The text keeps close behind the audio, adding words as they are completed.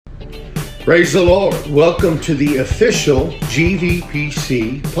Praise the Lord. Welcome to the official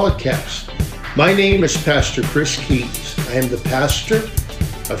GVPC podcast. My name is Pastor Chris Keys. I am the pastor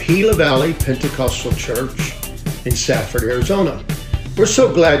of Gila Valley Pentecostal Church in Safford, Arizona. We're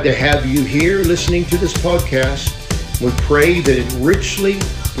so glad to have you here listening to this podcast. We pray that it richly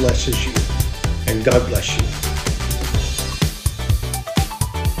blesses you, and God bless you.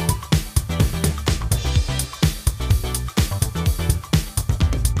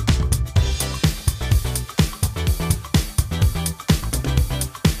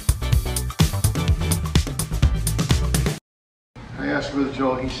 I asked Brother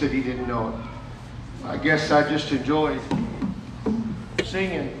Joel, he said he didn't know it. I guess I just enjoyed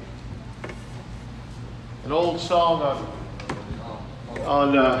singing an old song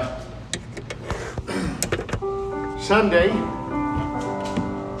on Sunday.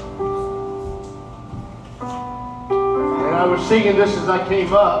 And I was singing this as I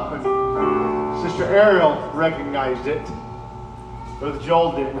came up, and Sister Ariel recognized it. Brother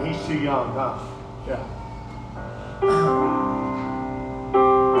Joel didn't. He's too young, huh? Yeah.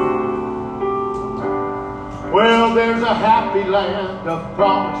 Well, there's a happy land of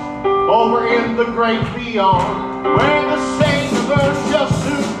promise over in the great beyond, where the saints of earth shall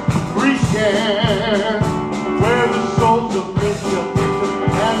soon reach there, where the souls of men shall visit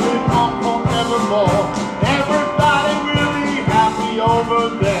and live on forevermore. Everybody will be happy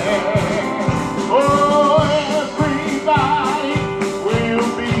over there. Oh, everybody will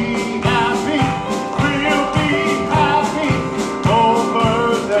be happy. We'll be happy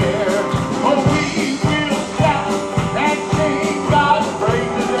over there. Oh, we will shout and sing God's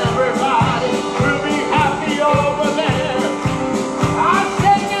praises. Everybody will be happy over there. I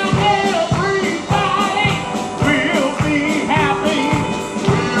said now everybody will be happy.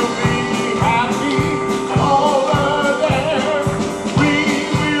 We'll be happy over there. We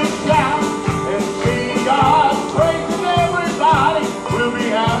will shout and sing God's praises. Everybody will be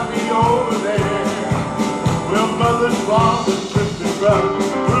happy over there. Well, mothers, fathers, sisters, brothers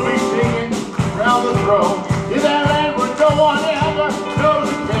will be singing round the throne in that land where no one ever knows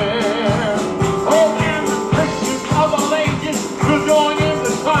a care. Oh, and the Christians of all ages will join in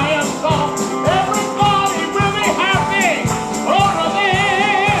the triumph song. Everybody will be happy over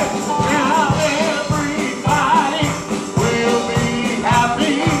there. Now everybody will be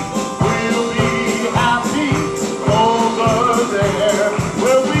happy. We'll be happy over there.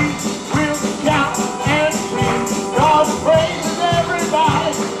 Well, we will shout and sing God's praises.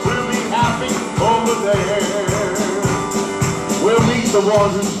 Everybody will be happy over there. We'll meet the one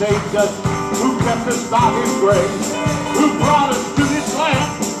who saved us, who kept us by His grace, who brought us to this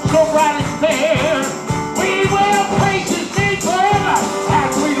land so bright and fair. We will praise His name forever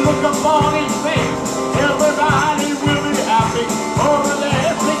as we look upon His face. Everybody will be happy over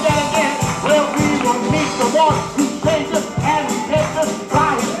there. Sing that again. Well, we will meet the one who saved us and who kept us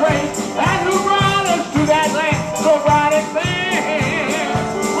by His grace and who brought us to that land so bright and fair.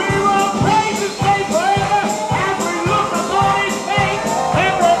 We will praise His name forever as we look upon His face.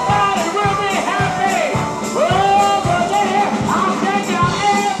 Everybody will be happy over there. I'll take out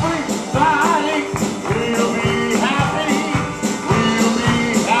everybody will be happy. We'll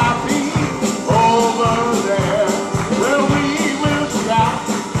be happy over there. Well, we will shout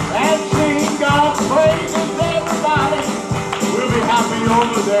and sing God's praises. Everybody will be happy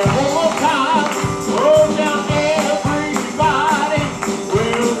over there. One more time. Oh, now everybody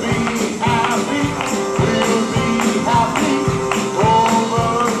will be happy. We'll be happy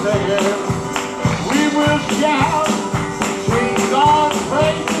over there. We will shout, sing God's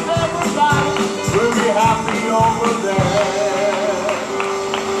praises. Everybody will be happy over there.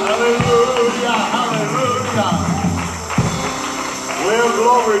 Hallelujah, hallelujah. Well,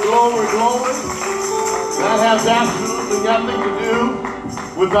 glory, glory, glory. That has absolutely nothing to do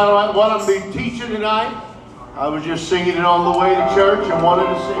with what I'm being teaching tonight. I was just singing it on the way to church and wanted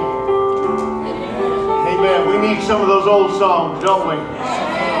to sing it. Amen. We need some of those old songs, don't we? We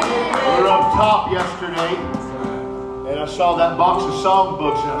were up top yesterday, and I saw that box of song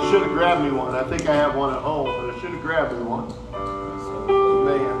books, and I should have grabbed me one. I think I have one at home, but I should have grabbed me one.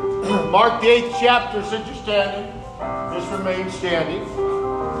 Amen. Mark the 8th chapter, since you're standing. Just remain standing.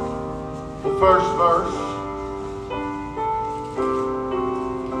 The first verse.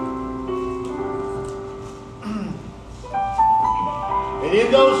 And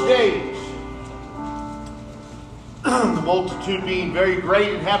in those days, the multitude being very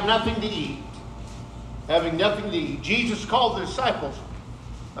great and having nothing to eat, Jesus called the disciples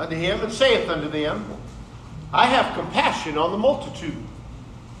unto him and saith unto them, I have compassion on the multitude,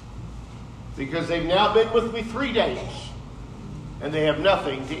 because they've now been with me 3 days and they have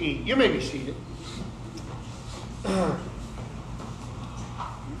nothing to eat. You may be seated.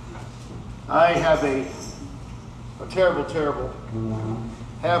 I have a terrible, terrible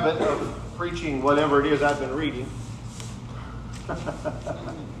habit of preaching whatever it is I've been reading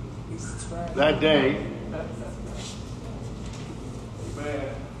that day.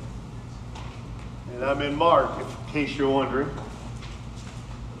 Amen. And I'm in Mark, in case you're wondering.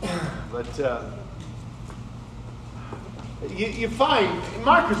 But you find,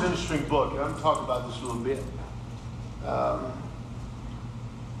 Mark is an interesting book, and I'm talking about this a little bit.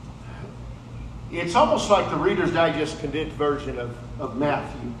 It's almost like the Reader's Digest condensed version of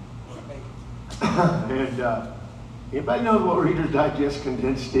Matthew. And anybody know what Reader's Digest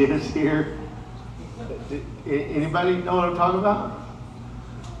condensed is here? Anybody know what I'm talking about?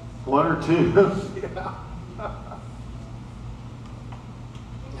 One or two? Yeah.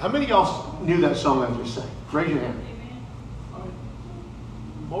 How many of y'all knew that song I just sang? Raise your hand.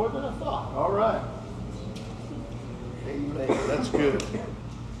 More than I thought. All right. Amen. That's good.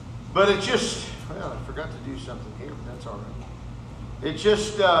 But it just, well, I forgot to do something here, but that's all right. It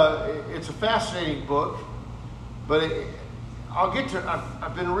just, it's a fascinating book, but I'll get to,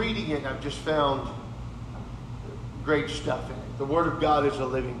 I've been reading it and I've just found great stuff in it. The Word of God is a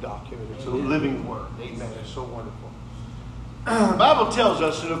living document. It's a living Word. Amen. It's so wonderful. The Bible tells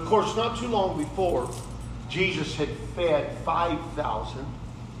us that, of course, not too long before, Jesus had fed 5,000.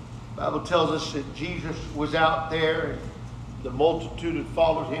 The Bible tells us that Jesus was out there and the multitude had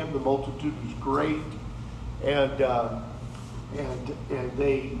followed him. The multitude was great. And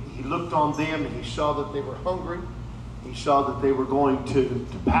he looked on them and he saw that they were hungry. He saw that they were going to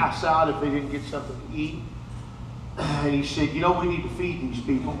pass out if they didn't get something to eat. And he said, you know, we need to feed these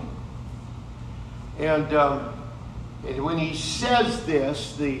people. And when he says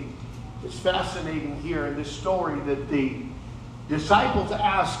this, it's fascinating here in this story that the disciples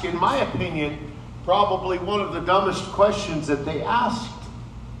ask, in my opinion, probably one of the dumbest questions that they asked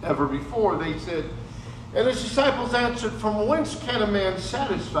ever before. They said, and his disciples answered, from whence can a man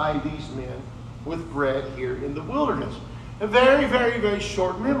satisfy these men with bread here in the wilderness? And very, very, very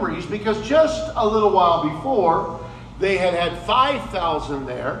short memories, because just a little while before, they had 5,000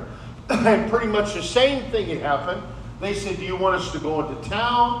 there, and pretty much the same thing had happened. They said, do you want us to go into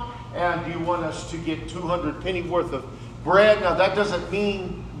town? And do you want us to get 200 penny worth of bread? Now, that doesn't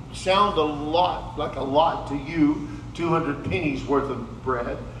sound a lot, like a lot to you, 200 pennies worth of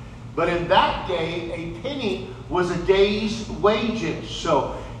bread. But in that day, a penny was a day's wages.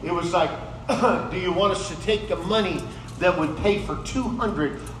 So it was like, do you want us to take the money that would pay for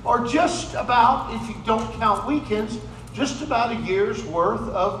 200, or just about, if you don't count weekends, just about a year's worth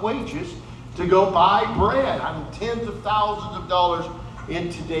of wages to go buy bread? I mean, tens of thousands of dollars in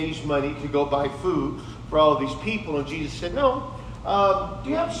today's money to go buy food for all of these people. And Jesus said, no, do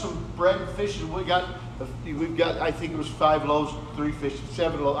you have some bread and fish? And we've got, I think it was 5 loaves, 3 fish,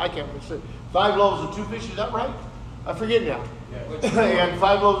 7 loaves. I can't remember. 5 loaves and 2 fishes, is that right? I forget now. Yeah. And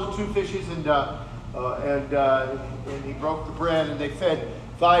 5 loaves and 2 fishes, and he broke the bread, and they fed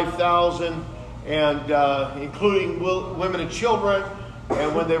 5,000, and including women and children.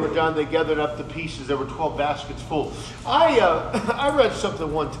 And when they were done, they gathered up the pieces. There were 12 baskets full. I read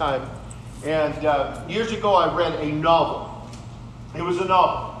something one time, and years ago I read a novel. It was a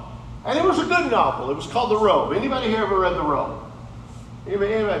novel. And it was a good novel. It was called The Robe. Anybody here ever read The Robe?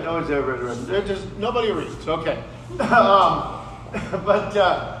 Anybody know who's ever read it? Nobody reads. Okay. But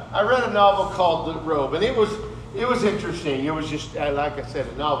I read a novel called The Robe, and it was interesting. It was just, like I said,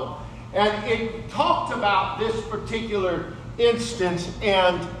 a novel. And it talked about this particular instance,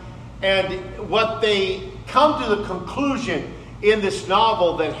 and what they come to the conclusion in this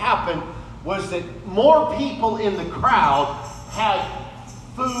novel that happened was that more people in the crowd had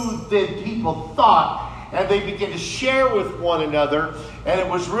food than people thought, and they began to share with one another, and it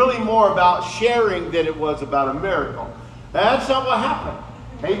was really more about sharing than it was about a miracle. That's not what happened.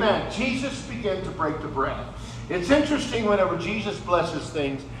 Amen. Jesus began to break the bread. It's interesting whenever Jesus blesses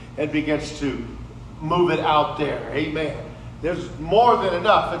things and begins to move it out there. Amen. There's more than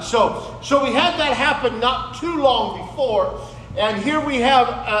enough. And so we had that happen not too long before. And here we have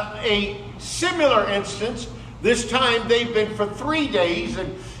a similar instance. This time they've been for 3 days,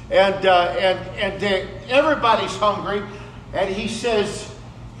 and everybody's hungry. And he says,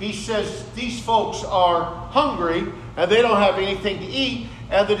 these folks are hungry and they don't have anything to eat.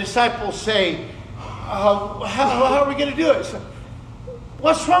 And the disciples say, how are we going to do it? So,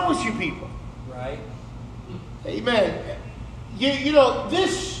 what's wrong with you people? Right. Amen. You know,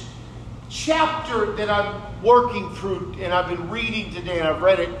 this chapter that I'm working through, and I've been reading today, and I've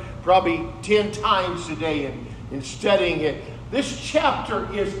read it probably 10 times today in studying it. This chapter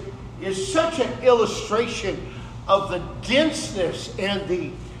is such an illustration of the denseness and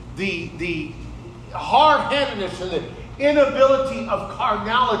the hard-headedness and the inability of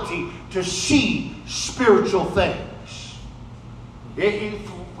carnality to see spiritual things.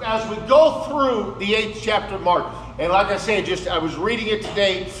 As we go through the 8th chapter of Mark, and like I said, I was reading it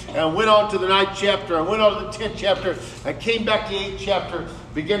today, and went on to the 9th chapter, I went on to the 10th chapter, I came back to the 8th chapter,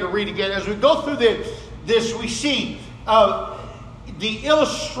 began to read again. As we go through this, we see the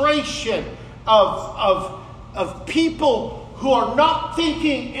illustration of people who are not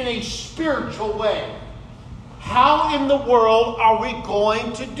thinking in a spiritual way. How in the world are we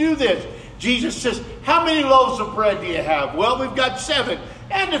going to do this? Jesus says, how many loaves of bread do you have? Well, we've got 7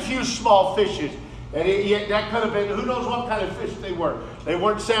 and a few small fishes. And that could have been, who knows what kind of fish they were. They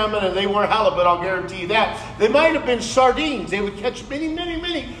weren't salmon and they weren't halibut, I'll guarantee you that. They might have been sardines. They would catch many, many,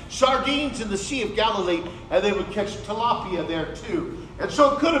 many sardines in the Sea of Galilee, and they would catch tilapia there too. And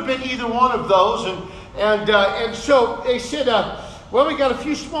so it could have been either one of those. And so they said, well, we got a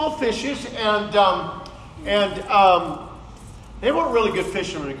few small fishes, and they weren't really good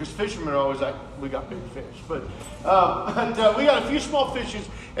fishermen, because fishermen are always like, we got big fish. But we got a few small fishes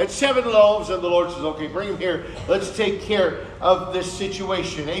and 7 loaves, and the Lord says, okay, bring them here. Let's take care of this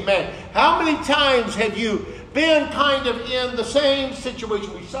situation. Amen. How many times have you been kind of in the same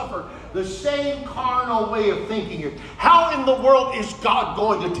situation? We suffer the same carnal way of thinking. How in the world is God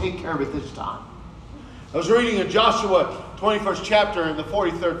going to take care of it this time? I was reading in Joshua 21st chapter in the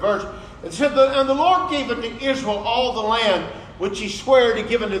 43rd verse. It said, and the Lord gave unto Israel all the land which he sware to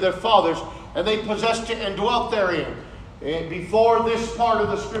give unto their fathers, and they possessed it and dwelt therein. And before this part of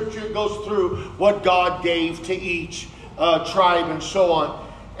the scripture, it goes through what God gave to each tribe and so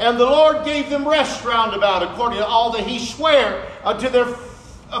on. And the Lord gave them rest round about, according to all that he sware unto their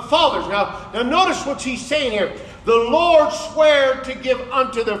fathers. Now notice what he's saying here. The Lord sware to give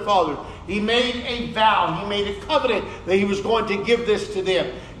unto their fathers. He made a vow. He made a covenant that he was going to give this to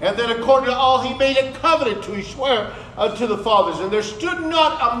them. And then according to all, he made a covenant to swear unto the fathers. And there stood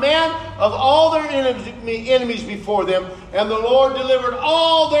not a man of all their enemies before them. And the Lord delivered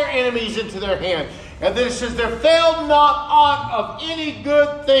all their enemies into their hand. And then it says, there failed not aught of any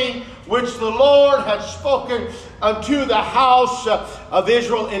good thing which the Lord had spoken unto the house of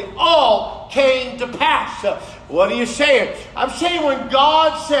Israel. And all came to pass. What are you saying? I'm saying when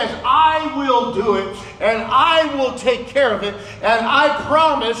God says, I will do it, and I will take care of it, and I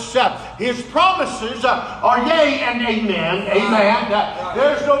promise, his promises are yea and amen. Amen.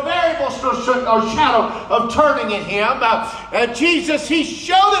 There's no variables or shadow of turning in him. And Jesus, he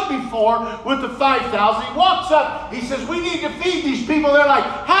showed it before with the 5,000. He walks up, he says, we need to feed these people. They're like,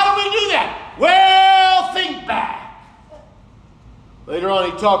 how do we do that? Well, think back. Later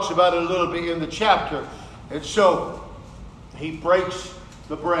on, he talks about it a little bit in the chapter. And so he breaks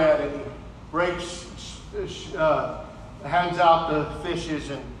the bread, and he hands out the fishes,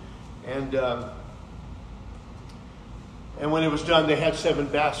 and when it was done, they had 7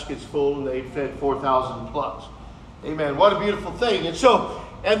 baskets full, and they fed 4,000 plus. Amen. What a beautiful thing.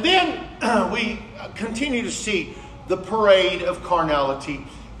 And then we continue to see the parade of carnality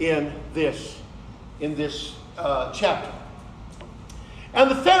in this chapter.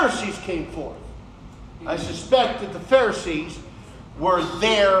 And the Pharisees came forth. I suspect that the Pharisees were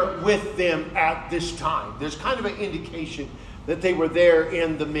there with them at this time. There's kind of an indication that they were there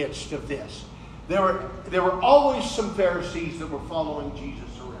in the midst of this. There were always some Pharisees that were following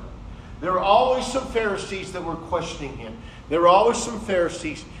Jesus around. There were always some Pharisees that were questioning him. There were always some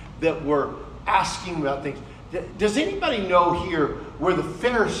Pharisees that were asking about things. Does anybody know here where the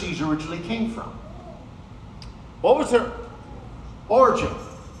Pharisees originally came from? What was their origin?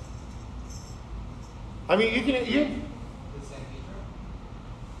 I mean,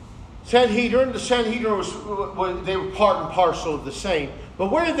 Sanhedrin. The Sanhedrin was they were part and parcel of the same.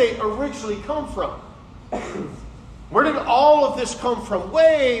 But where did they originally come from? Where did all of this come from?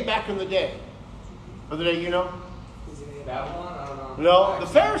 Way back in the day. You know? Babylon? I don't know. No, the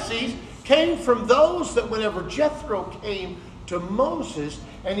Pharisees came from those that whenever Jethro came to Moses,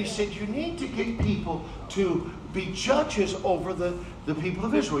 and he said, you need to get people to be judges over the people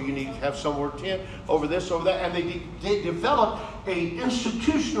of Israel. You need to have somewhere 10 over this, over that. And they developed an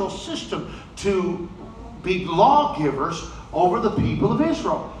institutional system to be lawgivers over the people of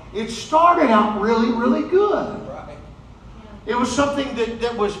Israel. It started out really, really good. Right. It was something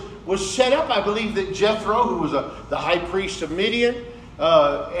that was set up. I believe that Jethro, who was the high priest of Midian,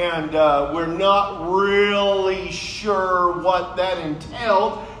 and we're not really sure what that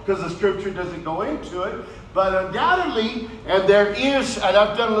entailed because the scripture doesn't go into it. But undoubtedly, and there is, and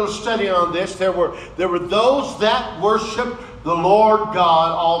I've done a little study on this, there were those that worshiped the Lord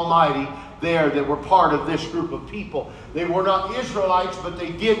God Almighty there that were part of this group of people. They were not Israelites, but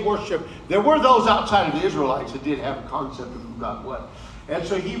they did worship. There were those outside of the Israelites that did have a concept of who God was. And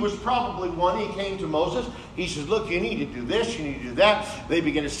so he was probably one. He came to Moses. He says, look, you need to do this, you need to do that. They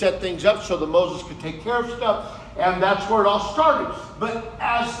began to set things up so that Moses could take care of stuff. And that's where it all started. But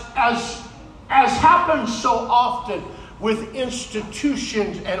as happens so often with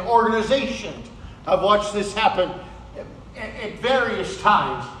institutions and organizations, I've watched this happen at various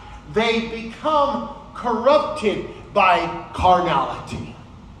times. They become corrupted by carnality.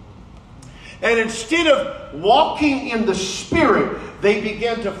 And instead of walking in the Spirit, they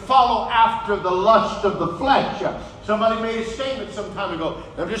begin to follow after the lust of the flesh. Somebody made a statement some time ago.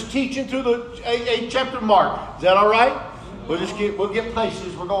 I'm just teaching through the 8th chapter of Mark. Is that all right? We'll get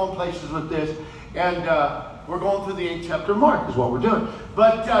places. We're going places with this. And we're going through the 8th chapter of Mark is what we're doing.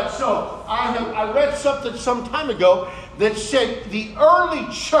 But so I read something some time ago that said the early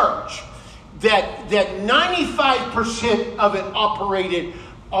church, that 95% of it operated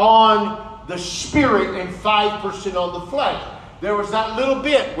on the Spirit and 5% on the flesh. There was that little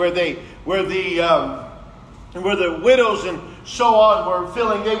bit where the widows and so on were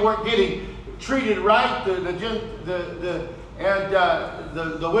feeling they weren't getting treated right. The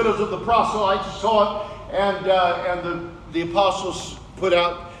widows of the proselytes and so on, and the apostles put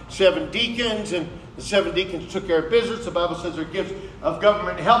out 7 deacons, and the 7 deacons took care of business. The Bible says their gifts of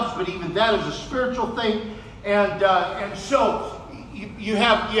government helps, but even that is a spiritual thing. And so you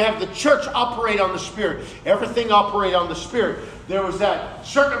have the church operate on the Spirit. Everything operate on the Spirit. There was that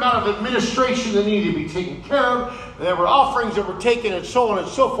certain amount of administration that needed to be taken care of. There were offerings that were taken and so on and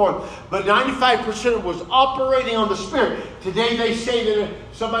so forth. But 95% was operating on the Spirit. Today they say that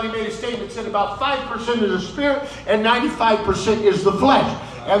somebody made a statement, said about 5% is the Spirit and 95% is the flesh.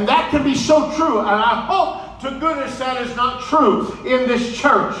 And that can be so true. And I hope to goodness that is not true in this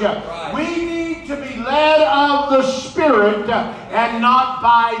church. Right. We need to be led of the Spirit and not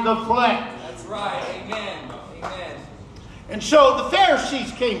by the flesh. That's right. Amen. Amen. And so the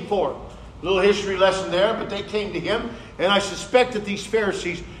Pharisees came forth. A little history lesson there, but they came to him. And I suspect that these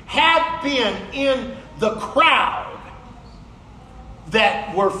Pharisees had been in the crowd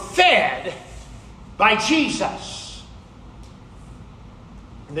that were fed by Jesus.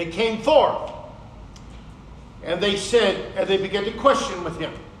 And they came forth. And they said, and they began to question with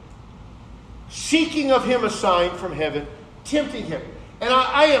him, seeking of him a sign from heaven, tempting him. And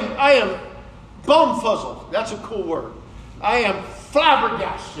I am bumfuzzled. That's a cool word. I am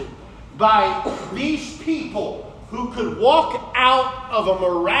flabbergasted by these people who could walk out of a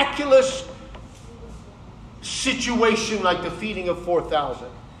miraculous situation like the feeding of 4,000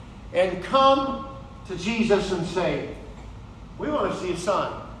 and come to Jesus and say, we want to see a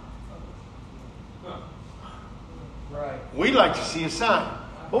sign. Right. We'd like to see a sign.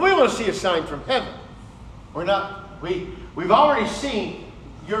 But we want to see a sign from heaven. We've already seen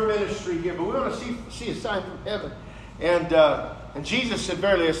your ministry here, but we want to see a sign from heaven. And Jesus said,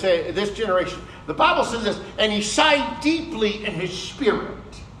 verily I say, this generation, the Bible says this, and he sighed deeply in his spirit.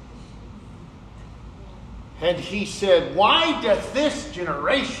 And he said, why doth this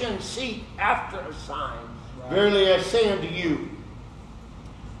generation seek after a sign? Right. Verily I say unto you,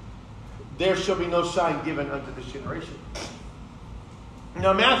 there shall be no sign given unto this generation.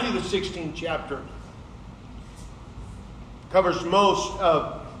 Now Matthew the 16th chapter covers most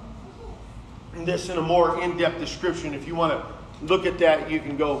of this in a more in-depth description. If you want to look at that, you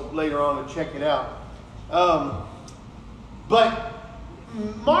can go later on and check it out. But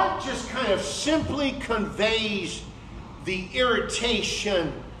Mark just kind of simply conveys the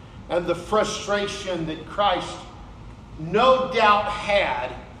irritation and the frustration that Christ no doubt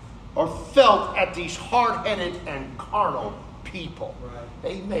had or felt at these hard-headed and carnal people.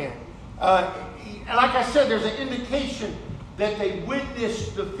 Right. Amen. And like I said, there's an indication that they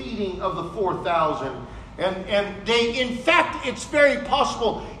witnessed the feeding of the 4,000. And they, in fact, it's very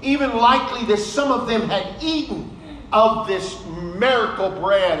possible, even likely, that some of them had eaten of this miracle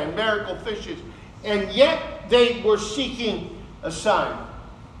bread and miracle fishes. And yet they were seeking a sign.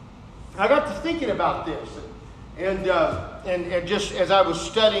 I got to thinking about this. And just as I was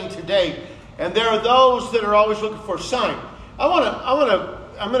studying today, and there are those that are always looking for a sign. I'm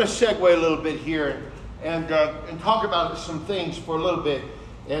going to segue a little bit here and talk about some things for a little bit.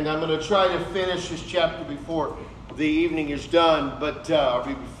 And I'm going to try to finish this chapter before the evening is done, but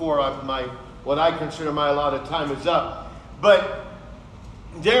before what I consider my allotted time is up. But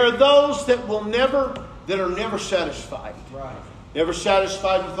there are those that are never satisfied. Right. Never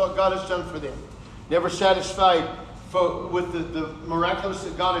satisfied with what God has done for them. Never satisfied with the miraculous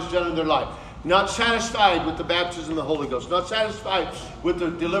that God has done in their life. Not satisfied with the baptism of the Holy Ghost. Not satisfied with the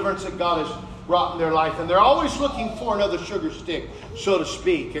deliverance that God has wrought in their life. And they're always looking for another sugar stick, so to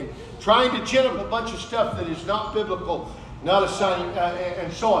speak. And trying to gin up a bunch of stuff that is not biblical, not a sign,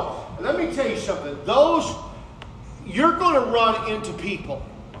 and so on. And let me tell you something. You're going to run into people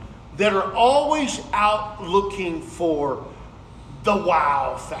that are always out looking for the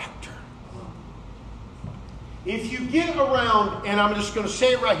wow factor. If you get around, and I'm just going to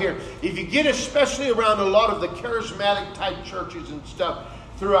say it right here, if you get especially around a lot of the charismatic type churches and stuff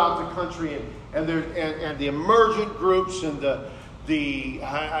throughout the country, and the emergent groups, and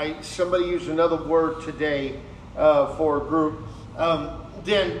somebody used another word today for a group,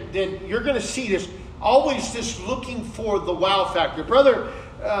 then you're going to see this always this looking for the wow factor. Brother,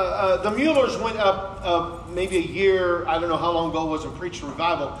 the Muellers went up maybe a year, I don't know how long ago it was, and preached a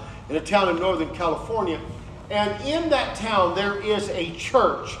revival in a town in Northern California. And in that town, there is a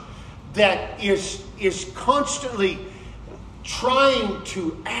church that is constantly trying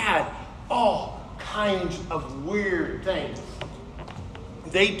to add all kinds of weird things.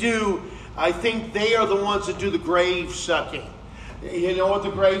 They do, I think they are the ones that do the grave sucking. You know what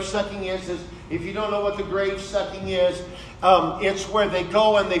the grave sucking is if you don't know what the grave sucking is, it's where they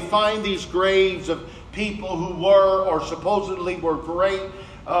go and they find these graves of people who were or supposedly were great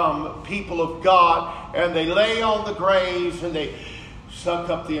people of God, and they lay on the graves and they suck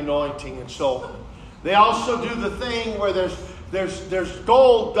up the anointing and so on. They also do the thing where there's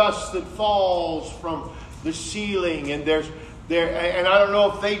gold dust that falls from the ceiling, and and I don't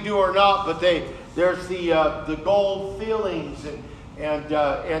know if they do or not, but there's the gold fillings, and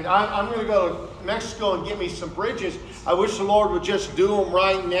I'm going to go to Mexico and get me some bridges. I wish the Lord would just do them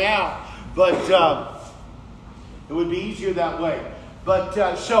right now, but it would be easier that way. But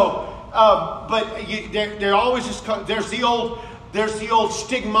they're always just there's the old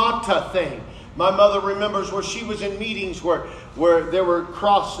stigmata thing. My mother remembers where she was in meetings where there were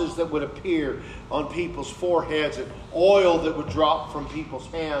crosses that would appear on people's foreheads, and oil that would drop from people's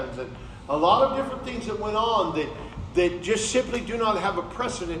hands, and a lot of different things that went on that just simply do not have a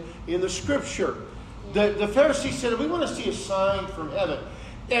precedent in the Scripture. The Pharisees said, we want to see a sign from heaven.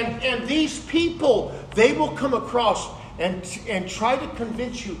 And these people, they will come across and try to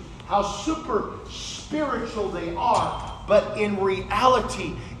convince you how super spiritual they are. But in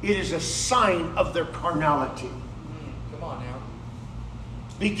reality, it is a sign of their carnality. Come on now.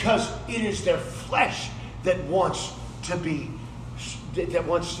 Because it is their flesh that wants to be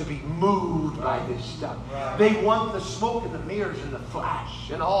moved by this stuff. Right. They want the smoke and the mirrors and the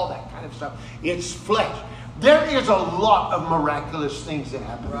flash and all that kind of stuff. It's flesh. There is a lot of miraculous things that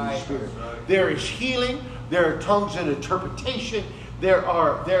happen in the Spirit. Right. There is healing. There are tongues and interpretation.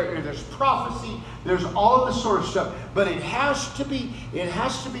 There's prophecy. There's all of this sort of stuff. But it has to be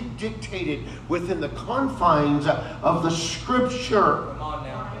dictated within the confines of the Scripture. Come on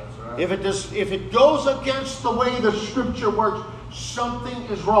now. That's right. If it goes against the way the Scripture works, something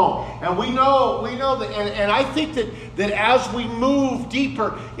is wrong. And we know that, and I think that as we move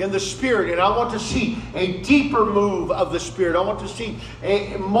deeper in the Spirit, and I want to see a deeper move of the Spirit, I want to see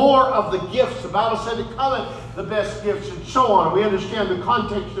more of the gifts. The Bible said to come the best gifts and so on. We understand the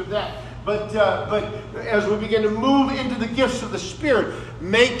context of that. But as we begin to move into the gifts of the Spirit,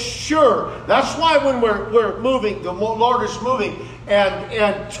 make sure. That's why when we're moving, the Lord is moving,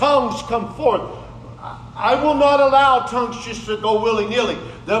 and tongues come forth. I will not allow tongues just to go willy-nilly.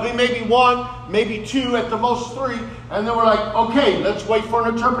 There'll be maybe one, maybe two, at the most three. And then we're like, okay, let's wait for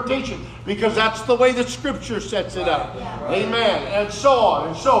an interpretation. Because that's the way the Scripture sets it up. Right. Amen. And so on.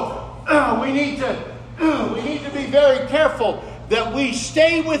 And so we need to be very careful that we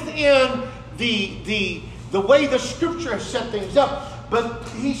stay within the way the Scripture has set things up. But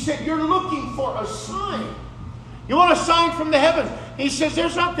he said, you're looking for a sign. You want a sign from the heavens. He says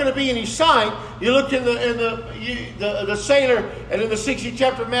there's not going to be any sign. You look in the sailor, and in the 60th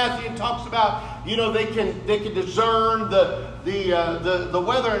chapter of Matthew, it talks about, they can discern the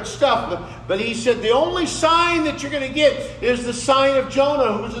weather and stuff. But he said the only sign that you're going to get is the sign of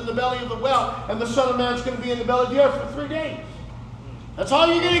Jonah, who was in the belly of the whale, and the Son of Man is going to be in the belly of the earth for 3 days. That's all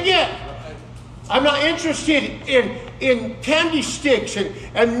you're going to get. I'm not interested in candy sticks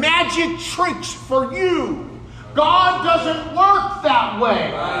and magic tricks for you. God doesn't work that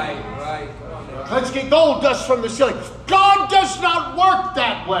way. Right. Let's get gold dust from the ceiling. God does not work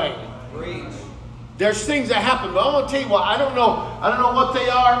that way. Preach. There's things that happen, but I'm going to tell you what. I don't know what they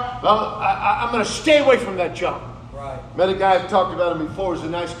are, but I'm going to stay away from that junk. Right. Met a guy I've talked about him before. He's a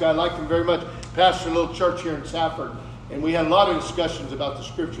nice guy. I like him very much. Pastor a little church here in Safford, and we had a lot of discussions about the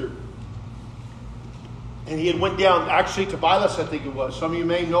Scripture. And he had went down actually to Bylas, I think it was. Some of you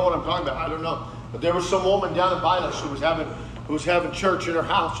may know what I'm talking about. I don't know. But there was some woman down in Bylas who was having church in her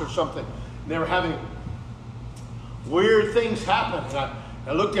house or something. And they were having weird things happen. And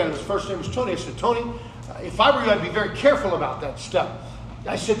I looked at him. His first name was Tony. I said, Tony, if I were you, I'd be very careful about that stuff.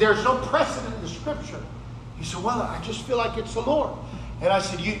 I said, there's no precedent in the Scripture. He said, well, I just feel like it's the Lord. And I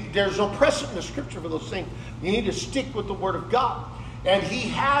said, there's no precedent in the Scripture for those things. You need to stick with the Word of God. And he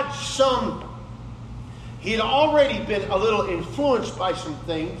had already been a little influenced by some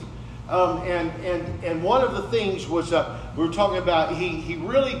things. And one of the things was, we were talking about, he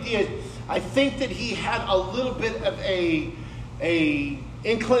really did, I think that he had a little bit of a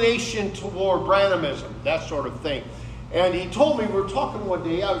inclination toward Branhamism, that sort of thing. And he told me, we were talking one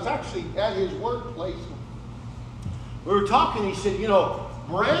day, I was actually at his workplace. We were talking, he said,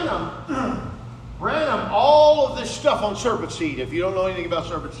 Branham, all of this stuff on serpent seed, if you don't know anything about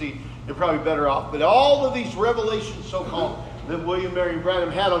serpent seed, you're probably better off. But all of these revelations, so-called, that William Marion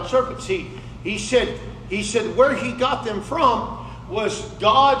Branham had on serpent seed, he said where he got them from was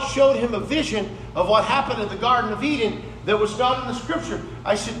God showed him a vision of what happened in the Garden of Eden that was not in the Scripture.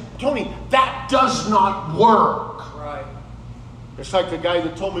 I said, Tony, that does not work. Right. It's like the guy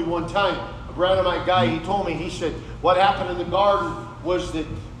that told me one time, a Branhamite guy, he told me, he said, what happened in the garden was that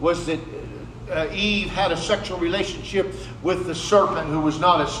Eve had a sexual relationship with the serpent, who was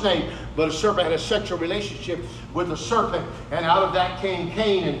not a snake, but a serpent had a sexual relationship with a serpent, and out of that came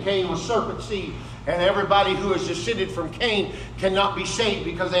Cain, and Cain was serpent seed. And everybody who is descended from Cain cannot be saved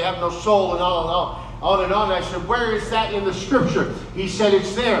because they have no soul, and on and on. I said, where is that in the Scripture? He said,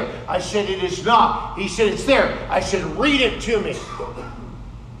 it's there. I said, it is not. He said, it's there. I said, read it to me.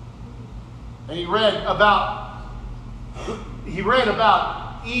 And he read about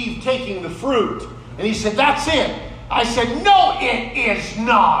Eve taking the fruit. And he said, that's it. I said, no, it is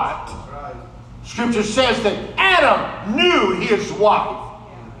not. Right. Scripture says that Adam knew his wife.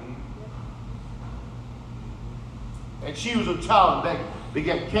 And she was a child and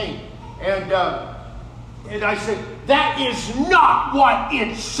begat Cain. And I said, that is not what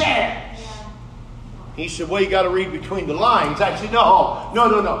it says. He said, well, you got to read between the lines. I said, no.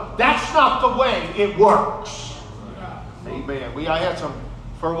 That's not the way it works. Amen. I had some,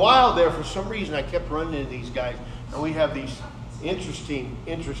 for a while there, for some reason, I kept running into these guys. And we have these interesting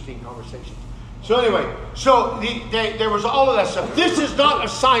conversations. So anyway, there was all of that stuff. This is not a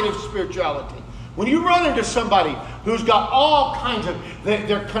sign of spirituality. When you run into somebody who's got all kinds of,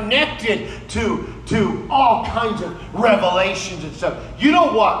 they're connected to all kinds of revelations and stuff, you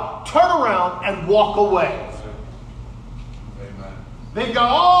know what? Turn around and walk away. Amen. They've got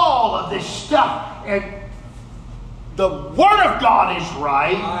all of this stuff, and the Word of God is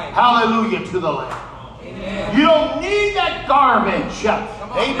right. Hallelujah to the Lamb. Amen. You don't need that garbage.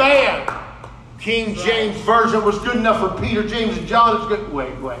 Amen. King James Version was good enough for Peter, James, and John. It's good.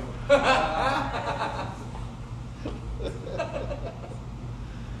 Wait.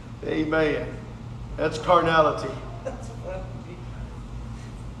 Amen. That's carnality.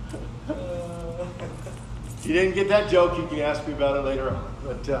 If you didn't get that joke, you can ask me about it later on.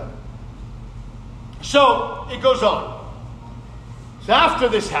 But so it goes on. So after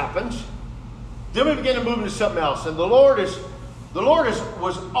this happens, then we begin to move into something else. And the Lord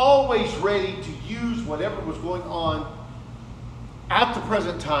was always ready to use whatever was going on at the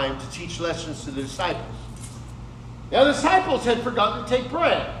present time to teach lessons to the disciples. Now the disciples had forgotten to take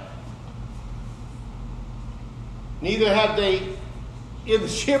bread. Neither had they in the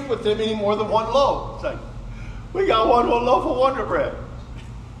ship with them any more than one loaf. It's like, we got one loaf of Wonder Bread.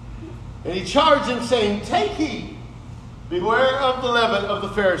 And he charged them, saying, take heed, beware of the leaven of the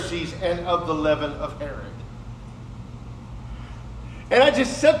Pharisees and of the leaven of Herod. And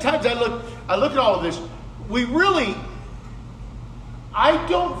sometimes I look at all of this.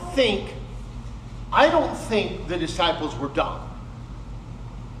 I don't think the disciples were dumb.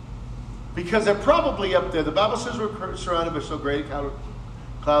 Because they're probably up there. The Bible says we're surrounded by so great a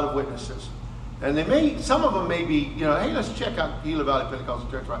cloud of witnesses. And some of them may be, hey, let's check out Gila Valley Pentecostal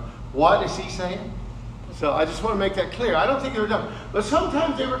Church. Right? What is he saying? So I just want to make that clear. I don't think they were dumb. But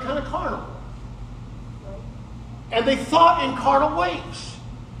sometimes they were kind of carnal. And they thought in carnal ways.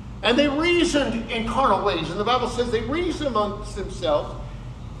 And they reasoned in carnal ways. And the Bible says they reasoned amongst themselves.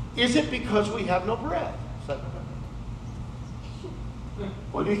 Is it because we have no bread?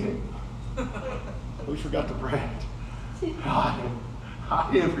 What do you think? We forgot the bread. I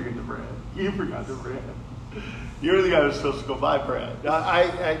didn't forget the bread. You forgot the bread. You're the guy who's supposed to go buy bread.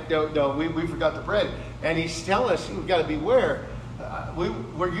 No, we forgot the bread. And he's telling us we've got to beware.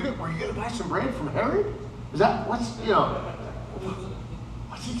 Were you going to buy some bread from Herod? Is that, what's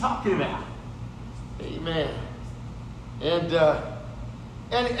he talking about? Amen. And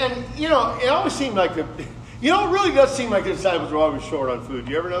you know, it always seemed like it really does seem like the disciples were always short on food.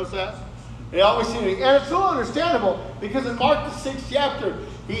 Do you ever notice that? They always seem to be, and it's so understandable because in Mark the 6th chapter,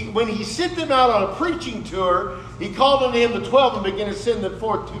 when he sent them out on a preaching tour, he called unto him the 12 and began to send them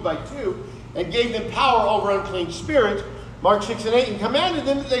forth 2 by 2 and gave them power over unclean spirits, Mark 6 and 8, and commanded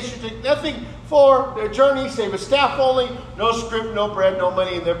them that they should take nothing for their journey save a staff only, no scrip, no bread, no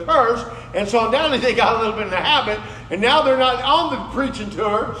money in their purse. And so now they got a little bit in the habit, and now they're not on the preaching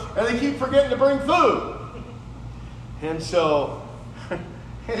tour, and they keep forgetting to bring food. And so, it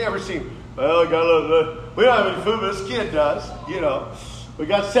never seemed, well, we don't have any food, but this kid does, you know. We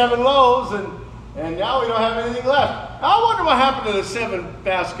got 7 loaves, and now we don't have anything left. I wonder what happened to the 7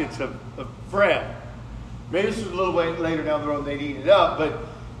 baskets of bread. Maybe this was a little way later down the road, they'd eat it up.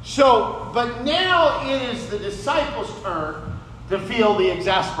 But now it is the disciples' turn to feel the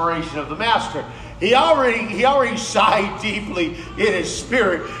exasperation of the master. He already sighed deeply in his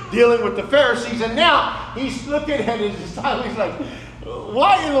spirit, dealing with the Pharisees, and now he's looking at his disciples. He's like,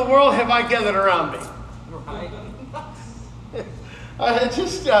 why in the world have I gathered around me? Right.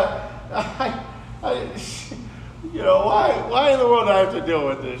 You know, why in the world do I have to deal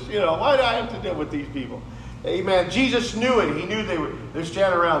with this? You know, why do I have to deal with these people? Amen. Jesus knew it. He knew they're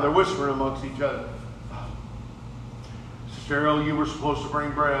standing around. They're whispering amongst each other. Cheryl, you were supposed to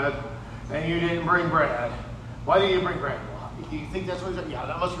bring bread, and you didn't bring bread. Why didn't you bring bread? Well, you think that's what he's saying? Yeah,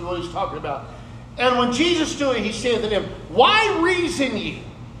 that must be what he's talking about. And when Jesus knew it, he said to them, why reason ye?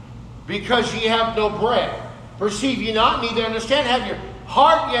 Because ye have no bread. Perceive ye not, neither understand. Have your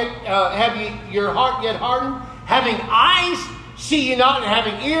heart yet hardened? Having eyes, see ye not, and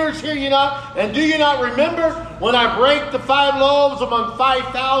having ears, hear ye not? And do ye not remember when I brake the 5 loaves among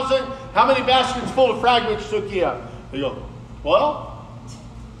 5,000? How many baskets full of fragments took ye up? They go, well?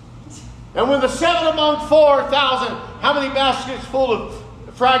 And when the 7 among 4,000, how many baskets full of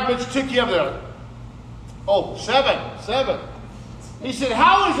fragments took ye up? They're like, oh, 7. He said,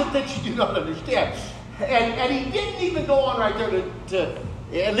 how is it that you do not understand? And he didn't even go on right there to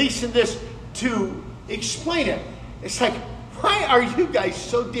at least in this, to explain it. It's like, why are you guys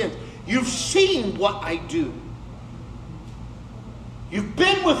so dense? You've seen what I do. You've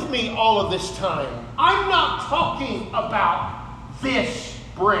been with me all of this time. I'm not talking about this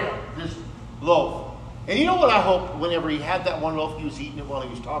bread, this loaf. And you know what I hope whenever he had that one loaf, he was eating it while he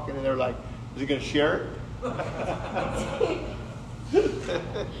was talking, and they're like, is he going to share it?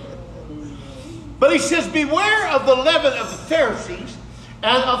 But he says, beware of the leaven of the Pharisees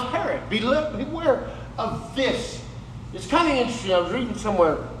and of Herod. Beware of this. It's kind of interesting. I was reading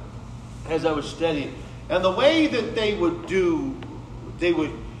somewhere as I was studying. And the way that they would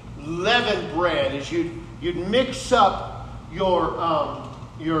leaven bread is you'd mix up your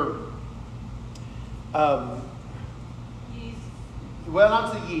yeast. Well,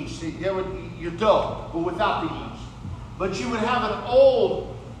 not the yeast. Your dough, but without the yeast. But you would have an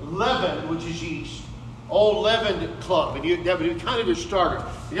old leaven, which is yeast, old leavened clump, and that would be kind of your starter.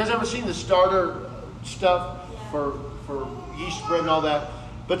 You guys ever seen the starter stuff for yeast bread and all that?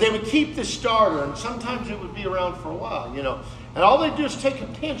 But they would keep the starter, and sometimes it would be around for a while, you know. And all they do is take a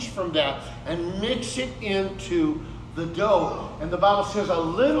pinch from that and mix it into the dough. And the Bible says, a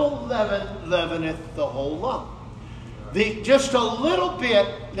little leaven leaveneth the whole lump. Just a little bit,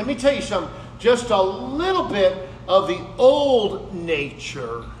 let me tell you something, just a little bit of the old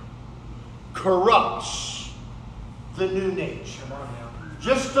nature corrupts the new nature.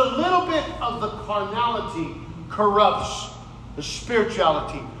 Just a little bit of the carnality corrupts the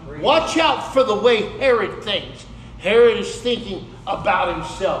spirituality. Watch out for the way Herod thinks. Herod is thinking about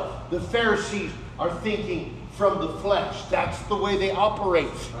himself. The Pharisees are thinking from the flesh. That's the way they operate.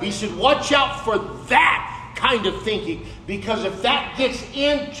 He said, watch out for that kind of thinking, because if that gets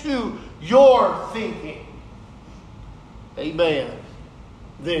into your thinking, amen,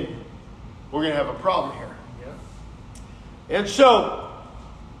 then we're going to have a problem here. Yeah. And so,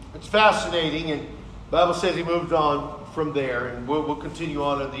 it's fascinating, and the Bible says he moved on from there, and we'll continue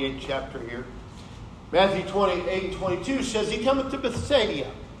on in the 8th chapter here. Matthew 28:22 says, he cometh to Bethsaida.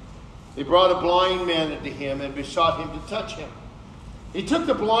 They brought a blind man unto him, and besought him to touch him. He took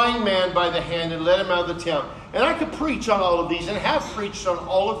the blind man by the hand and led him out of the town. And I could preach on all of these, and have preached on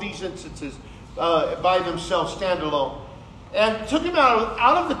all of these instances by themselves, standalone. And took him out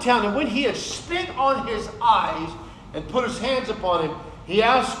of the town, and when he had spit on his eyes and put his hands upon him, he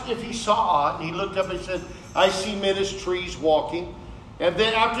asked if he saw aught. And he looked up and said, I see men as trees walking. And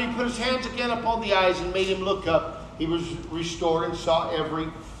then after he put his hands again upon the eyes and made him look up, he was restored and saw every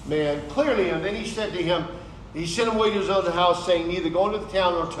man clearly. And then he said to him, he sent him away to his own house, saying, neither go into the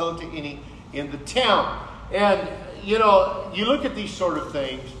town nor tell it to any, in the town. And, you know, you look at these sort of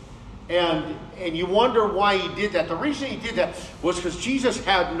things, and you wonder why he did that. The reason he did that was because Jesus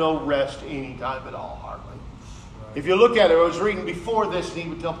had no rest any time at all, hardly. Right. If you look at it, I was reading before this, and he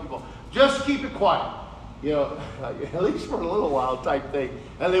would tell people, just keep it quiet. You know, at least for a little while type thing.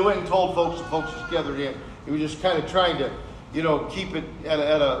 And they went and told folks, and folks just gathered in. He was just kind of trying to, you know, keep it at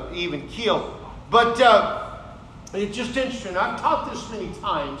a even keel. But it's just interesting. I've taught this many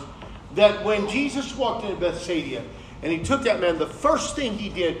times, that when Jesus walked into Bethsaida and he took that man, the first thing he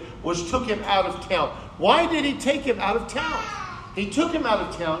did was took him out of town. Why did he take him out of town? He took him out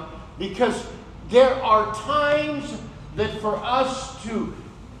of town because there are times that for us to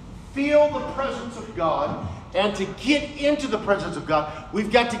feel the presence of God and to get into the presence of God,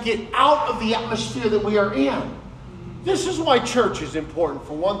 we've got to get out of the atmosphere that we are in. This is why church is important,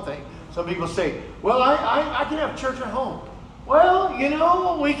 for one thing. Some people say, well, I can have church at home. Well, you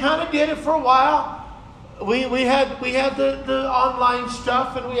know, we kind of did it for a while. We had the online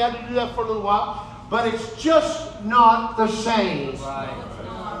stuff, and we had to do that for a little while. But it's just not the same. Right.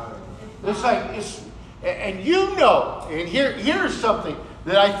 It's like, and you know, and here's something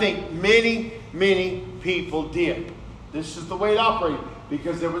that I think many, many people did. This is the way it operated.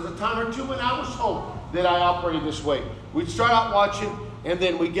 Because there was a time or two when I was home that I operated this way. We'd start out watching, and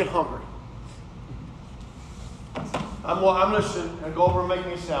then we'd get hungry. I'm listening and go over and make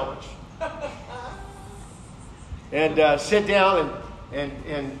me a sandwich. And sit down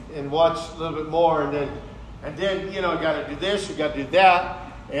and watch a little bit more, and then you know, you got to do this, you got to do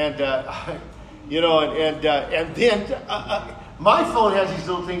that, and you know, and then my phone has these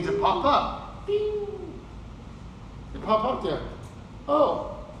little things that pop up. Ding. They pop up there.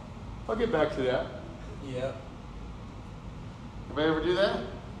 Oh, I'll get back to that. Yeah. Anybody ever do that?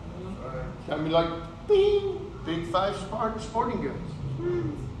 Got me like, bing. Big Five sporting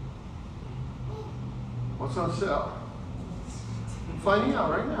goods. What's on sale? I'm finding out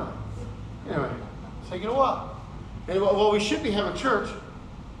right now. Anyway, it's taking a while. Anyway, well, we should be having church.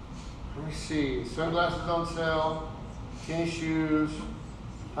 Let me see. Sunglasses on sale. Tennis shoes.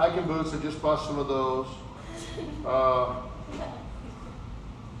 Hiking boots. I just bought some of those.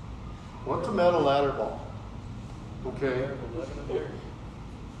 What's a metal ladder ball? Okay.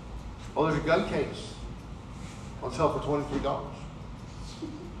 Oh, there's a gun case. On sale for $23.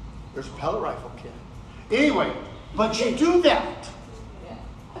 There's a pellet rifle kit. Anyway, but you do that.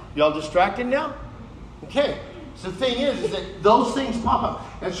 Y'all distracted now? Okay. So the thing is that those things pop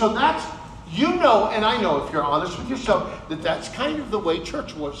up. And so that's, you know, and I know if you're honest with yourself, that that's kind of the way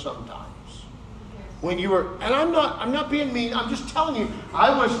church was sometimes. When you were, and I'm not being mean, I'm just telling you,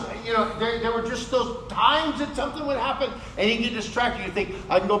 I was, you know, there were just those times that something would happen and you get distracted. You think,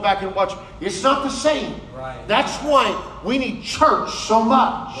 I can go back and watch. It's not the same. Right. That's why we need church so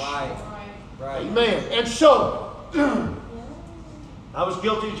much. Right. Amen. And so, I was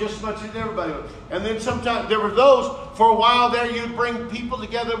guilty just as much as everybody was. And then sometimes, there were those, for a while there, you'd bring people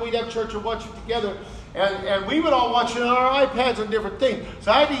together, we'd have church and watch it together. And we would all watch it on our iPads and different things.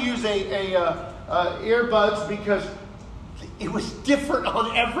 So I had to use earbuds because it was different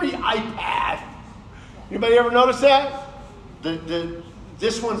on every iPad. Anybody ever notice that?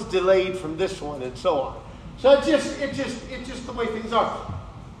 This one's delayed from this one, and so on. So it's just the way things are.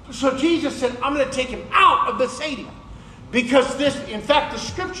 So Jesus said, I'm going to take him out of Bethsaida. Because this, in fact, the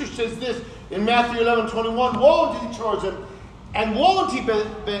scripture says this in Matthew 11:21, woe to thee, Chorazin, and woe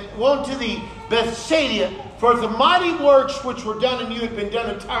unto thee, Bethsaida, for if the mighty works which were done in you had been done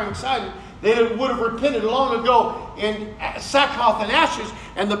in Tyre and Sidon, they would have repented long ago in sackcloth and ashes.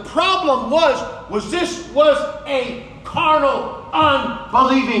 And the problem was this was a carnal,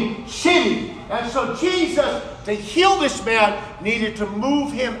 unbelieving city. And so Jesus, to heal this man, needed to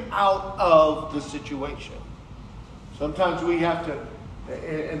move him out of the situation. Sometimes we have to,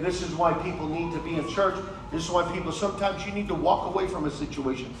 and this is why people need to be in church. This is why people, sometimes you need to walk away from a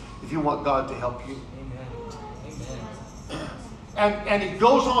situation if you want God to help you. Amen. And it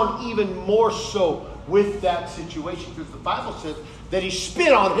goes on even more so with that situation, because the Bible says that he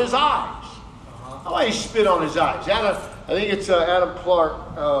spit on his eyes. How did he spit on his eyes? I think it's Adam Clark.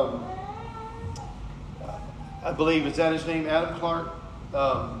 I believe, is that his name? Adam Clark,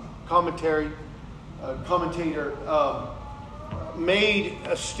 commentator, made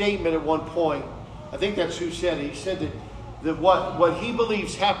a statement at one point. I think that's who said it. He said that what he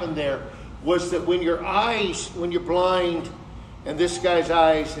believes happened there was that when you're blind, and this guy's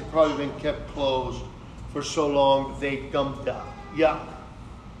eyes had probably been kept closed for so long, they gummed up. Yuck.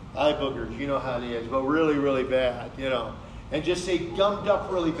 Eye boogers, you know how it is, but really, really bad, you know. And just say gummed up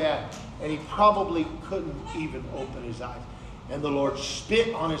really bad. And he probably couldn't even open his eyes. and the Lord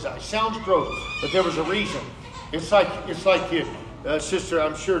spit on his eye. Sounds gross, but there was a reason. It's like Sister,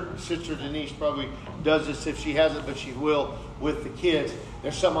 I'm sure Sister Denise probably does this if she hasn't, but she will with the kids.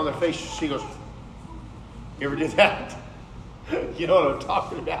 There's something on their face. She goes, "You ever did that?" You know what I'm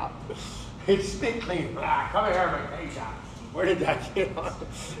talking about. It's spit clean. Come here, Macasha. Where did that get on?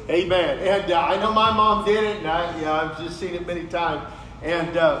 Amen. And I know my mom did it, and I've just seen it many times.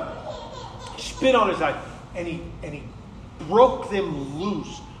 And spit on his eye, and he broke them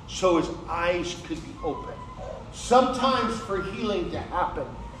loose so his eyes could be open. Sometimes for healing to happen,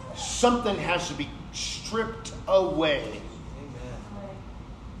 something has to be stripped away.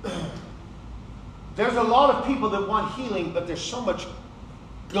 Amen. There's a lot of people that want healing, but there's so much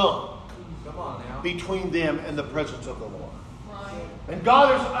gunk between them and the presence of the Lord. Right. And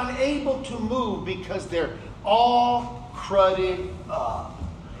God is unable to move because they're all crudded up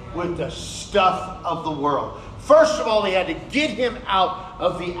with the stuff of the world. First of all, he had to get him out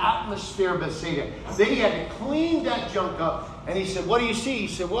of the atmosphere of Bethsaida. Then he had to clean that junk up. And he said, "What do you see?" He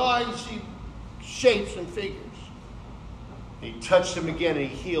said, "Well, I see shapes and figures." And he touched him again and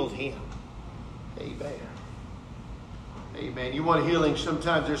he healed him. Amen. Amen. You want healing?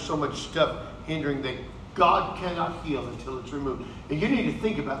 Sometimes there's so much stuff hindering that God cannot heal until it's removed. And you need to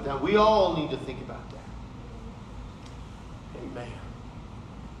think about that. We all need to think about that. Amen.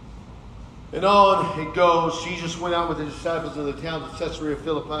 And on it goes. Jesus went out with the disciples in the towns of Caesarea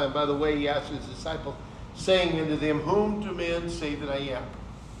Philippi. And by the way, he asked his disciples, saying unto them, "Whom do men say that I am?"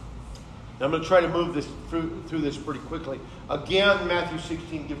 Now, I'm going to try to move this through this pretty quickly. Again, Matthew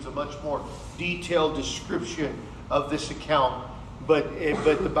 16 gives a much more detailed description of this account. But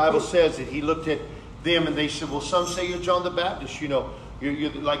the Bible says that he looked at them and they said, "Well, some say you're John the Baptist. You know,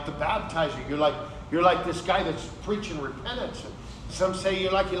 you're like the baptizer. You're like this guy that's preaching repentance. And some say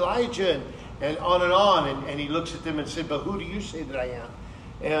you're like Elijah," and on and on. And he looks at them and said, "But who do you say that I am?"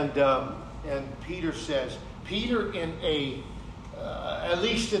 And Peter says, Peter in a at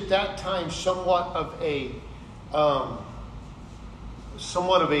least at that time, somewhat of a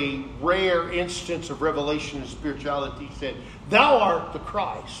rare instance of revelation and spirituality, said, "Thou art the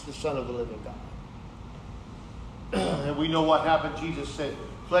Christ, the Son of the living God." And we know what happened. Jesus said,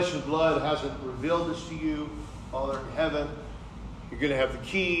 "Flesh and blood hasn't revealed this to you. Father in heaven, you're going to have the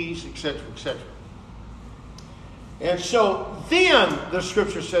keys," etc., etc. And so then the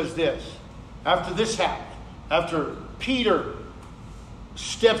scripture says this. After this happened, after Peter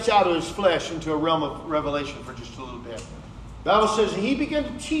steps out of his flesh into a realm of revelation for just a little bit, the Bible says, "And he began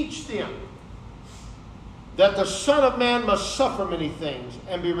to teach them that the Son of Man must suffer many things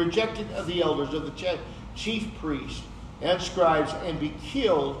and be rejected of the elders, of the chief priests and scribes, and be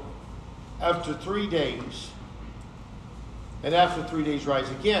killed after 3 days. And after 3 days rise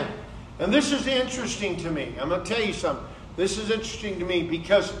again." And this is interesting to me. I'm going to tell you something. This is interesting to me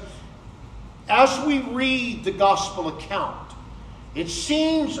because as we read the gospel account, it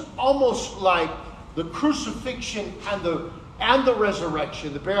seems almost like the crucifixion and the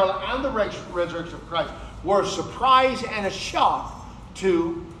resurrection, the burial and the resurrection of Christ, were a surprise and a shock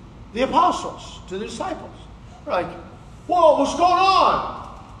to the apostles, to the disciples. They're like, "Whoa, what's going on?"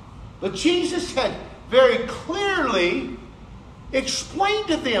 But Jesus had very clearly explained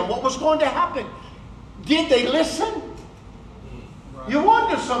to them what was going to happen. Did they listen? You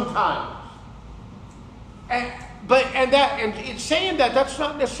wonder sometimes. And it's saying that's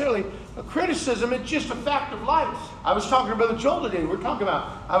not necessarily a criticism. It's just a fact of life. I was talking to Brother Joel today. We're talking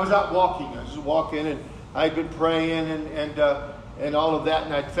about, I was out walking. I was just walking, and I'd been praying and all of that,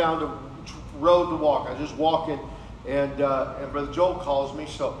 and I'd found a road to walk. I was just walking, and Brother Joel calls me.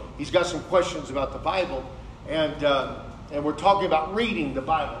 So he's got some questions about the Bible, and we're talking about reading the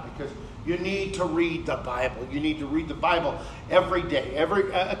Bible, because you need to read the Bible. You need to read the Bible every day.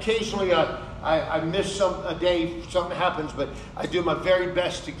 Occasionally I miss a day, something happens, but I do my very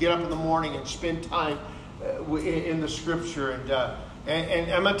best to get up in the morning and spend time in the Scripture.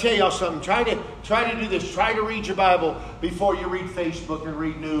 And I'm going to tell y'all something. Try to do this. Try to read your Bible before you read Facebook and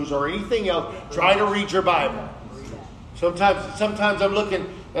read news or anything else. Try to read your Bible. Sometimes I'm looking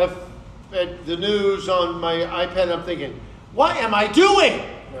at the news on my iPad and I'm thinking, what am I doing?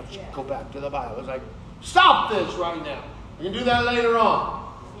 Let's go back to the Bible. It's like, stop this right now. You can do that later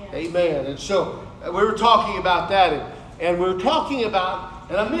on. Yeah. Amen. And so we were talking about that, and we were talking about,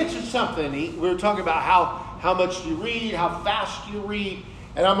 and I mentioned something. We were talking about how much you read, how fast you read,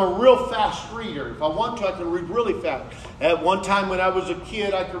 and I'm a real fast reader. If I want to, I can read really fast. At one time when I was a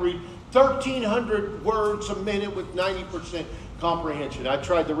kid, I could read 1,300 words a minute with 90% comprehension. I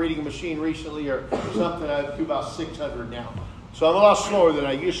tried the reading machine recently or something. I do about 600 now. So I'm a lot slower than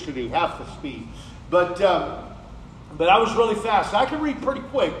I used to do, half the speed. But But I was really fast. I can read pretty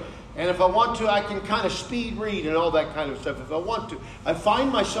quick. And if I want to, I can kind of speed read and all that kind of stuff if I want to. I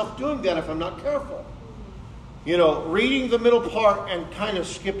find myself doing that if I'm not careful. You know, reading the middle part and kind of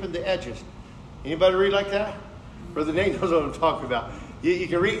skipping the edges. Anybody read like that? Brother Nate knows what I'm talking about. You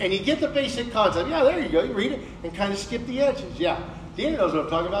can read, and you get the basic concept. Yeah, there you go. You read it and kind of skip the edges. Yeah, Dana knows what I'm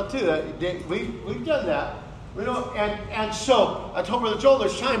talking about too. We've done that. You know, and so I told Brother Joel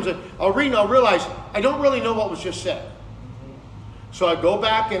there's times that I'll read and I'll realize I don't really know what was just said. So I go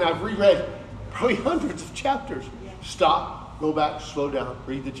back and I've reread probably hundreds of chapters. Stop, go back, slow down,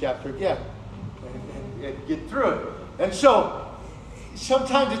 read the chapter again, and get through it. And so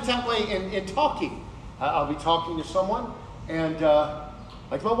sometimes it's that way in talking. I'll be talking to someone, and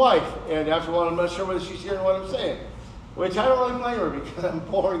like my wife, and after a while I'm not sure whether she's hearing what I'm saying, which I don't really blame her because I'm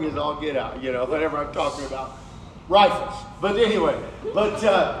boring as all get out, you know, whatever I'm talking about. Rifles. But anyway,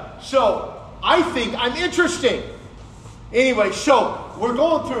 so I think I'm interesting. Anyway, so we're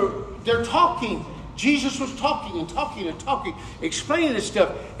going through, they're talking. Jesus was talking and talking and talking, explaining this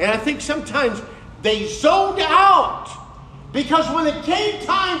stuff. And I think sometimes they zoned out. Because when it came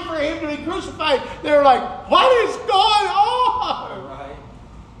time for him to be crucified, they were like, what is going on? Right.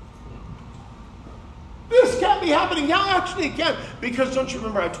 This can't be happening now. Actually, it can. Because don't you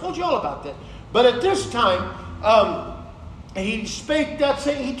remember, I told you all about that. But at this time, he spake that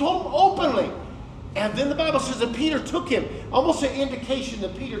saying, he told them openly. And then the Bible says that Peter took him, almost an indication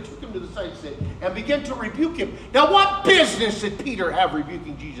that Peter took him to the side and began to rebuke him. Now, what business did Peter have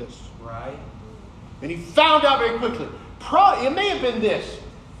rebuking Jesus? Right. And he found out very quickly. It may have been this.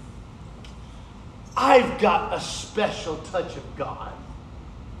 I've got a special touch of God.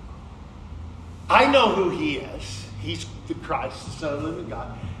 I know who he is. He's the Christ, the Son of the living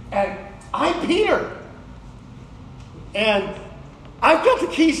God. And I'm Peter. And I've got the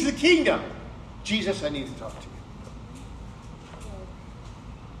keys to the kingdom. Jesus, I need to talk to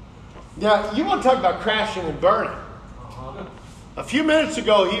you. Now, you want to talk about crashing and burning. A few minutes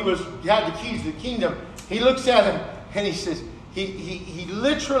ago, he had the keys to the kingdom. He looks at him and he says, he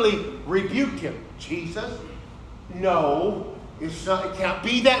literally rebuked him. Jesus, no, it's not, it can't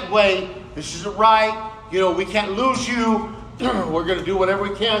be that way. This isn't right. You know, we can't lose you. We're going to do whatever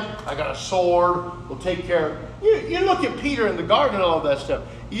we can. I got a sword. We'll take care of it. You look at Peter in the garden and all that stuff.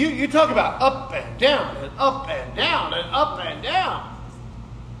 You talk about up and down and up and down and up and down.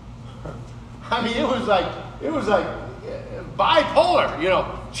 I mean, it was like bipolar, you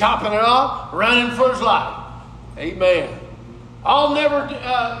know, chopping it off, running for his life. Amen. I'll never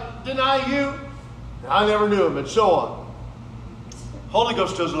deny you. I never knew him, and so on. Holy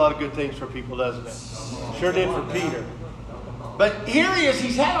Ghost does a lot of good things for people, doesn't it? Sure did for Peter. But here he is.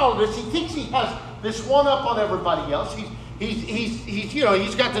 He's had all of this. He thinks he has this one up on everybody else.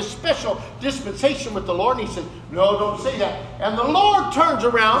 He's got this special dispensation with the Lord. And he says, no, don't say that. And the Lord turns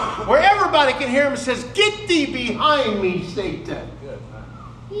around where everybody can hear him and says, get thee behind me, Satan.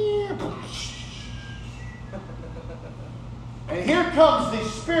 Yeah. And here comes the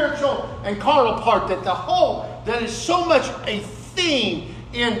spiritual and carnal part that is so much a theme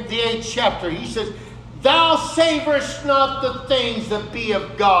in the 8th chapter. He says, thou savorest not the things that be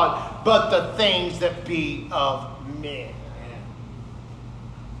of God, but the things that be of men.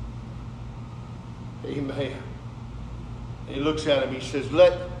 Amen. And he looks at him. He says,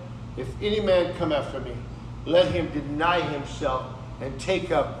 if any man come after me, let him deny himself and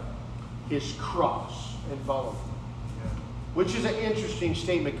take up his cross and follow me. Which is an interesting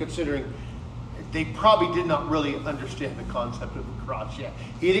statement considering they probably did not really understand the concept of the cross yet.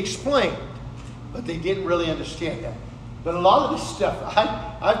 He had explained, but they didn't really understand that. But a lot of this stuff,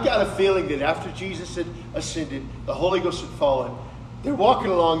 I've got a feeling that after Jesus had ascended, the Holy Ghost had fallen. They're walking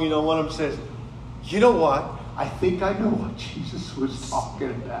along, one of them says, you know what? I think I know what Jesus was talking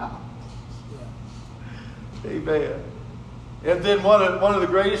about. Yeah. Amen. And then one of the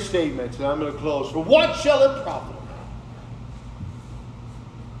greatest statements, and I'm going to close. For what shall it profit?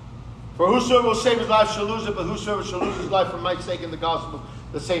 For whosoever will save his life shall lose it, but whosoever shall lose his life for my sake and the gospel,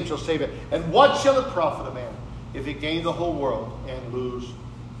 the same shall save it. And what shall it profit a man if he gain the whole world and lose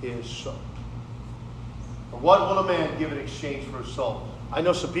his soul? Or what will a man give in exchange for his soul? I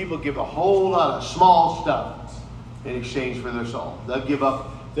know some people give a whole lot of small stuff in exchange for their soul. They'll give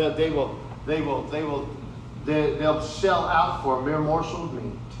up. They'll sell out for a mere morsel of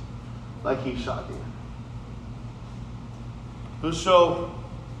meat, like Esau did.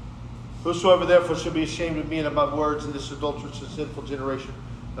 Whosoever therefore shall be ashamed of me and of my words in this adulterous and sinful generation,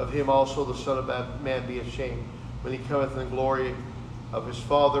 of him also the Son of Man be ashamed, when he cometh in the glory of his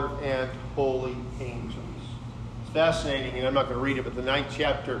Father and holy angels. It's fascinating, and I'm not going to read it, but the 9th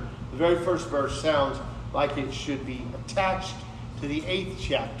chapter, the very first verse sounds like it should be attached to the 8th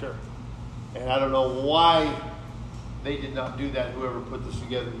chapter. And I don't know why they did not do that, whoever put this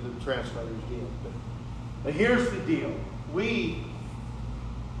together, the translators did. But here's the deal. We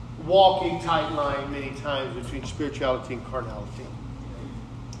walk a tight line many times between spirituality and carnality.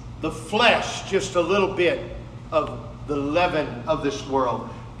 The flesh, just a little bit of the leaven of this world,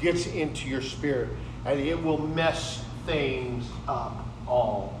 gets into your spirit, and it will mess things up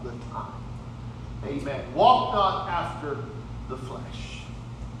all the time. Amen. Walk not after the flesh.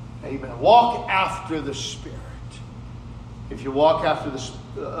 Amen. Walk after the Spirit. If you walk after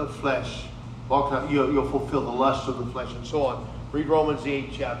the flesh, you'll fulfill the lust of the flesh and so on. Read Romans the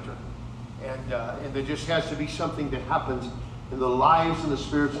 8th chapter. And there just has to be something that happens in the lives and the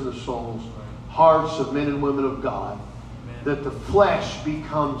spirits and the souls, hearts of men and women of God, that the flesh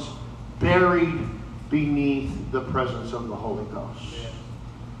becomes buried beneath the presence of the Holy Ghost.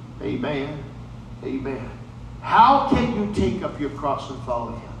 Amen. Amen. How can you take up your cross and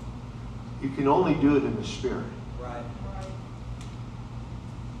follow Him? You can only do it in the Spirit. Right.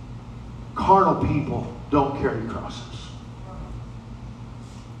 Carnal people don't carry crosses.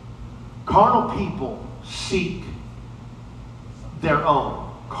 Carnal people seek their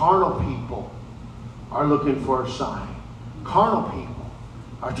own. Carnal people are looking for a sign. Carnal people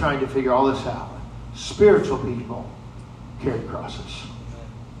are trying to figure all this out. Spiritual people carry crosses.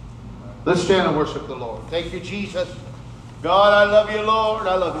 Let's stand and worship the Lord. Thank you, Jesus. God, I love you, Lord.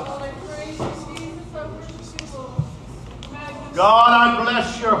 I love you. God, I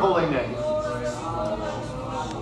bless your holy name.